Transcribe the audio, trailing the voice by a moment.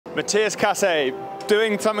Matthias CASSE,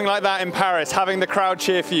 doing something like that in Paris, having the crowd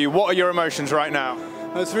cheer for you, what are your emotions right now?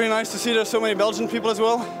 It's really nice to see there's so many Belgian people as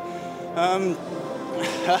well.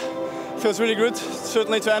 Feels really good,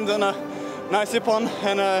 certainly to end on a nice hip-on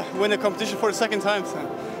and win the competition for the second time. So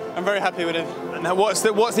I'm very happy with it. And what's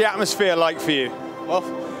the atmosphere like for you? Well,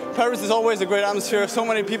 Paris is always a great atmosphere. So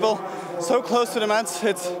many people, so close to the mats.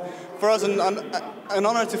 It's for us an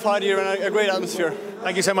honor to fight here in a great atmosphere.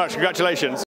 Thank you so much. Congratulations.